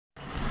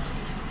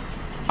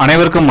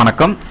அனைவருக்கும்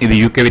வணக்கம். இது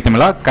யூகே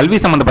தமிழா கல்வி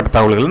சம்பந்தப்பட்ட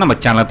தகவல்களை நம்ம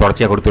சேனல்ல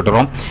தொடர்ச்சியாக கொடுத்துட்டு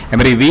வரோம்.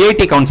 அதே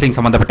விஐடி கவுன்சிலிங்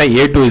சம்பந்தப்பட்ட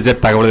A to Z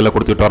தகவல்களை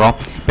கொடுத்துட்டு வரோம்.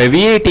 இப்போ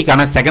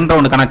விஐடிக்கான செகண்ட்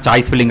ரவுண்டுக்கான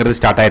சாய்ஸ் ஃபில்லிங்கிறது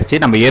ஸ்டார்ட் ஆயிருச்சு.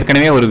 நம்ம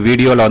ஏற்கனவே ஒரு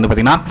வீடியோவில் வந்து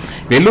பார்த்தீங்கன்னா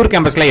வெள்ளூர்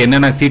கேம்பஸில்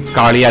என்னென்ன சீட்ஸ்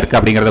காலியாக இருக்குது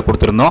அப்படிங்கிறத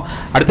கொடுத்துருந்தோம்.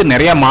 அடுத்து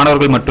நிறைய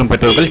மாணவர்கள் மற்றும்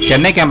பெற்றோர்கள்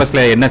சென்னை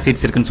கேம்பஸில் என்ன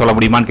சீட்ஸ் இருக்குன்னு சொல்ல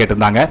முடியுமான்னு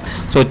கேட்டிருந்தாங்க.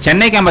 ஸோ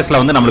சென்னை கேம்பஸில்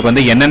வந்து நம்மளுக்கு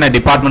வந்து என்னென்ன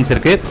டிபார்ட்மெண்ட்ஸ்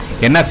இருக்குது,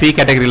 என்ன ஃபீ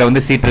கேட்டகரியில்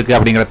வந்து சீட் இருக்குது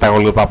அப்படிங்கிற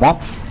தகவல்கள் பார்ப்போம்.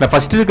 இல்லை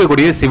ஃபர்ஸ்ட்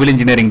இருக்கக்கூடிய civil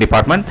engineering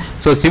department.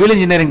 So civil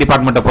engineering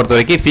டிபார்ட்மெண்ட்டை பொறுத்த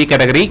வரைக்கும் ஃபீ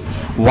கேட்டகரி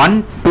 1,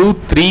 2,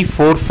 3,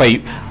 4, 5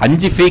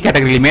 5 ஃபீ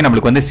கேட்டகரியிலுமே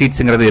நம்மளுக்கு வந்து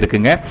சீட்ஸ்ங்கிறது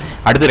இருக்குங்க.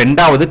 அடுத்து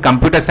ரெண்டாவது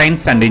computer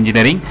science and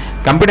engineering.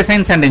 Computer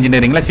science and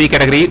இன்ஜினியரிங்ல fee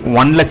category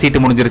 1ல seat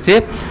முடிஞ்சிருச்சு,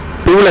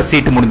 2ல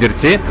சீட்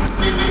முடிஞ்சிருச்சு,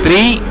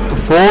 3,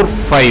 4,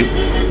 5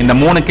 இந்த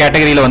மூணு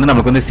கேட்டகரியில வந்து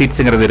நமக்கு வந்து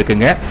சீட்ஸ்ங்கிறது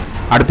இருக்குங்க.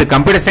 அடுத்து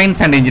computer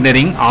science and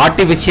engineering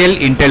artificial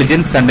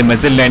intelligence and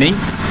machine learning.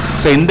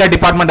 So இந்த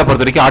டிபார்ட்மெண்ட்டை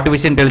பொறுத்த வரைக்கும்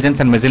artificial intelligence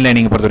and machine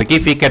learning பொறுத்த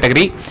வரைக்கும் ஃபீ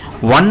கேட்டகரி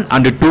 1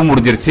 and 2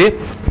 முடிஞ்சிருச்சு.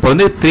 இப்போ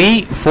வந்து 3,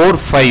 4,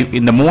 5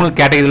 இந்த மூணு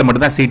கேட்டகரியில்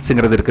மட்டும் தான்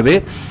சீட்ஸ்ங்கிறது இருக்குது.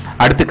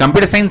 அடுத்து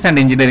computer science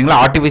and இன்ஜினியரிங்ல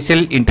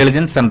artificial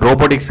intelligence and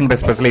ரோபோட்டிக்ஸ்ங்கிற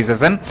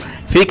specialisation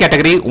fee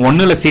category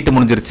 1ல seat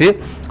முடிஞ்சிருச்சு,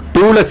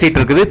 2ல சீட்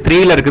இருக்குது,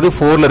 3ல இருக்குது,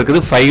 4ல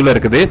இருக்குது, 5ல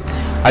இருக்குது.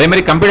 அதே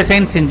மாதிரி கம்ப்யூட்டர்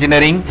சயின்ஸ்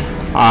இன்ஜினியரிங்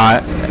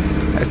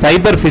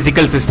சைபர்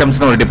பிசிக்கல்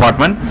சிஸ்டம்ஸ்னு ஒரு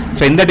டிபார்ட்மெண்ட்.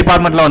 ஸோ இந்த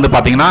டிபார்ட்மெண்ட்ல வந்து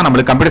பார்த்தீங்கன்னா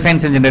நம்மளுக்கு கம்ப்யூட்டர்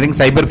சயின்ஸ் இன்ஜினியரிங்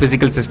சைபர்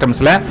பிசிக்கல்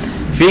சிஸ்டம்ஸ்ல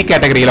ஃபீ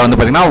கேட்டகரியில் வந்து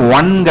பார்த்தீங்கன்னா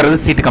 1ங்கிறது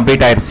சீட்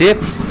கம்ப்ளீட் ஆயிருச்சு.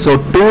 ஸோ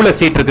 2ல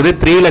சீட் இருக்குது,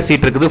 3ல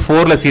சீட் இருக்குது,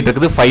 4ல சீட்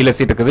இருக்குது, 5ல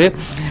சீட் இருக்குது.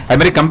 அது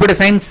மாதிரி computer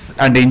science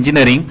and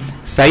engineering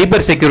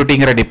cyber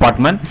செக்யூரிட்டிங்கிற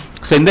department.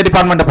 So இந்த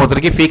டிபார்ட்மெண்ட்டை பொறுத்த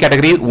வரைக்கும் ஃபீ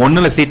கேட்டகரி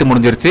 1ல சீட்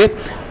முடிஞ்சிருச்சு,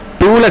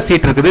 2ல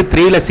சீட் இருக்குது,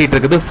 3ல சீட்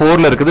இருக்குது,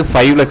 4ல இருக்குது,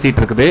 5ல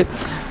சீட் இருக்குது.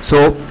 ஸோ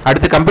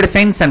அடுத்து computer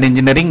science and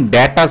engineering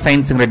data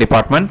சயின்ஸ்ங்கிற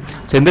department.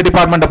 So இந்த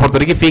டிபார்ட்மெண்ட்டை பொறுத்த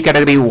வரைக்கும் ஃபீ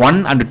கேட்டகரி 1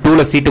 and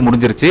 2ல சீட்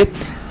முடிஞ்சிருச்சு,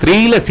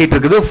 3ல சீட்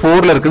இருக்குது,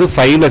 4ல இருக்குது,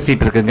 5ல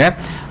சீட் இருக்குங்க.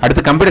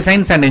 அடுத்து கம்ப்யூட்டர்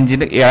சயின்ஸ் அண்ட்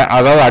இன்ஜினியரிங்,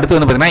 அதாவது அடுத்து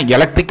வந்து பார்த்தீங்கன்னா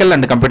electrical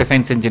and computer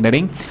science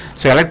engineering.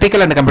 So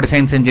electrical and computer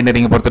science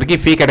engineering பொறுத்த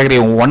வரைக்கும் ஃபீ கேட்டகரி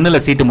 1ல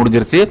சீட்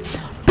முடிஞ்சிருச்சு,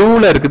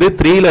 2ல இருக்குது,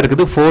 3ல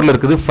இருக்குது, 4ல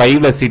இருக்குது,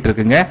 5ல சீட்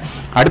இருக்குங்க.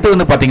 அடுத்து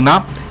வந்து பார்த்தீங்கன்னா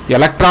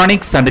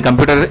electronics and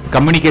computer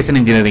communication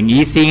engineering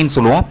இசின்னு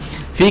சொல்லுவோம்.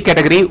 ஃபீ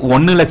கேட்டகரி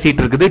 1ல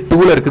சீட் இருக்குது,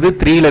 2ல இருக்குது,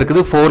 3ல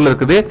இருக்குது, 4ல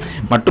இருக்குது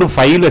மற்றும்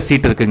 5ல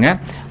சீட் இருக்குங்க.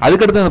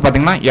 அதுக்கடுத்து வந்து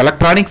பார்த்தீங்கன்னா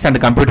electronics and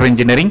computer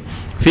engineering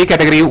fee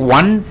category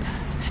 1,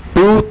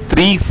 2,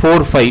 3,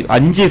 4, 5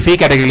 5 ஃபீ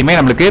கேட்டகரியிலுமே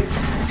நம்மளுக்கு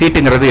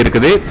சீட்டுங்கிறது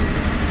இருக்குது.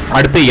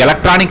 அடுத்து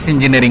electronics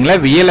இன்ஜினியரிங்ல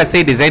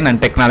VLSI design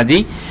and technology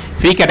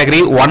fee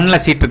category 1ல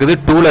seat இருக்குது,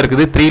 2ல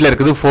இருக்குது, 3ல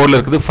இருக்குது, 4ல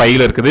இருக்குது,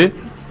 5ல இருக்குது.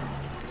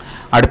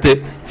 அடுத்து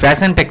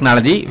ஃபேஷன்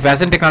டெக்னாலஜி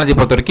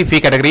பொறுத்த வரைக்கும் ஃபீ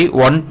கேட்டகரி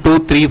 1, 2,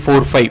 3,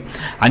 4, 5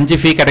 5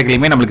 ஃபீ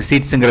கேட்டகரியிலுமே நம்மளுக்கு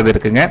சீட்ஸ்ங்கிறது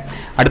இருக்குங்க.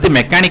 அடுத்து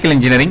மெக்கானிக்கல்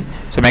இன்ஜினியரிங்.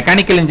 ஸோ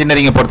மெக்கானிக்கல்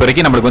இன்ஜினியரிங்கை பொறுத்த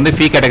வரைக்கும் நம்மளுக்கு வந்து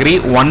ஃபீ கேட்டகரி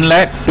 1ல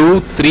 2,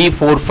 3,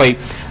 4, 5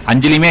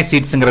 5லையுமே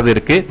சீட்ஸ்ங்கிறது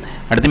இருக்கு.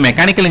 அடுத்து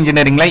mechanical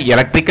இன்ஜினியரிங்ல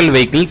electrical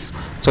vehicles.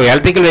 So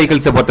electrical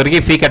வெஹிக்கிள்ஸை பொறுத்த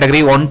வரைக்கும் ஃபீ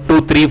கேட்டகரி 1, 2,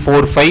 3,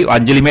 4, 5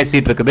 5லையுமே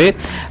சீட் இருக்குது.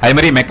 அதே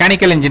மாதிரி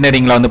மெக்கானிக்கல்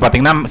இன்ஜினியரிங்ல வந்து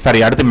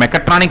பார்த்தீங்கன்னா அடுத்து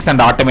மெக்கட்ரானிக்ஸ்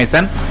அண்ட்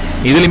ஆட்டோமேஷன்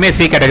இதுலையுமே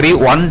ஃபீ கேட்டகரி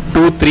 1,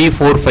 2, 3,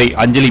 4, 5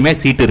 5லையுமே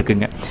சீட்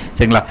இருக்குங்க.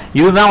 சரிங்களா?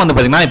 இதுதான் வந்து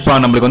பார்த்தீங்கன்னா இப்போ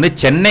நம்மளுக்கு வந்து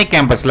சென்னை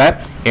கேம்பஸில்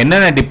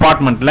என்னென்ன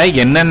டிபார்ட்மெண்ட்டில்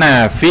என்னென்ன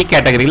ஃபீ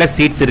கேட்டகரியில்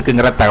சீட்ஸ்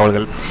இருக்குங்கிற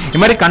தகவல்கள்.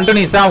 இது மாதிரி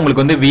கண்டினியூஸாக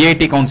உங்களுக்கு வந்து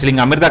VIT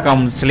counselling, Amrita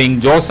counselling,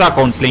 JoSAA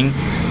counselling,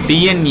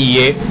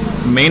 TNEA,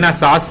 மெயினாக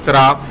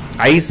சாஸ்திரா,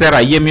 ஐசர்,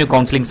 ஐஎம்யூ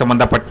கவுன்சிலிங்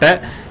சம்பந்தப்பட்ட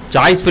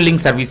சாய்ஸ்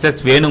ஃபில்லிங் சர்வீசஸ்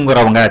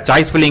வேணுங்கிறவங்க,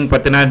 சாய்ஸ் ஃபில்லிங்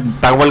பற்றின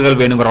தகவல்கள்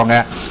வேணுங்கிறவங்க,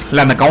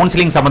 இல்லை அந்த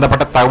கவுன்சிலிங்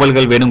சம்மந்தப்பட்ட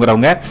தகவல்கள்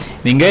வேணுங்கிறவங்க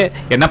நீங்கள்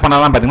என்ன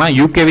பண்ணலாம் பார்த்தீங்கன்னா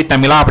யூகேவி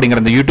தமிழா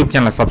அப்படிங்கிற இந்த யூடியூப்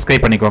சேனலை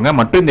சப்ஸ்கிரைப் பண்ணிக்கோங்க.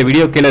 மற்றும் இந்த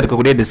வீடியோ கீழே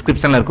இருக்கக்கூடிய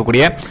டிஸ்கிரிப்ஷனில்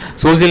இருக்கக்கூடிய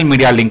சோசியல்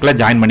மீடியா லிங்க்ல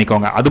ஜாயின்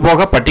பண்ணிக்கோங்க.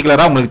 அதுபோக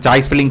பர்டிகுலராக உங்களுக்கு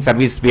சாய்ஸ் ஃபில்லிங்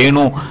சர்வீஸ்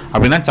வேணும்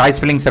அப்படின்னா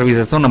சாய்ஸ் ஃபில்லிங்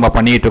சர்வீசஸும் நம்ம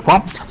பண்ணிட்டு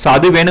இருக்கோம். ஸோ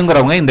அது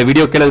வேணுங்கிறவங்க இந்த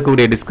வீடியோ கீழே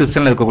இருக்கக்கூடிய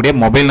டிஸ்கிரிப்ஷனில் இருக்கக்கூடிய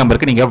மொபைல்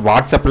நம்பருக்கு நீங்கள்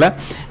வாட்ஸ்அப்பில்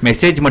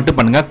மெசேஜ் மட்டும்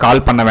பண்ணுங்கள்,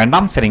 கால் பண்ண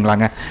வேண்டாம்.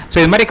 சரிங்களாங்க? ஸோ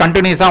இது மாதிரி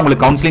கண்டினியூஸாக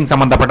உங்களுக்கு கவுன்சிலிங்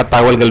சம்மந்தப்பட்ட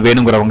தகவல்கள்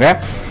வேணுங்கிறவங்க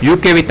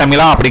யூகேவி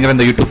தமிழா அப்படிங்கிற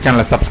இந்த யூடியூப்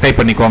சேனலை சப்ஸ்கிரைப்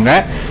பண்ணிக்கோங்க.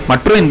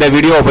 மற்றும் இந்த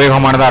வீடியோ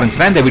உபயோகமானதா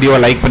இருந்துச்சுன்னா இந்த வீடியோவை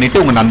லைக்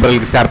பண்ணிட்டு உங்க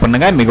நண்பர்களுக்கு ஷேர்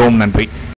பண்ணுங்க. மிகவும் நன்றி.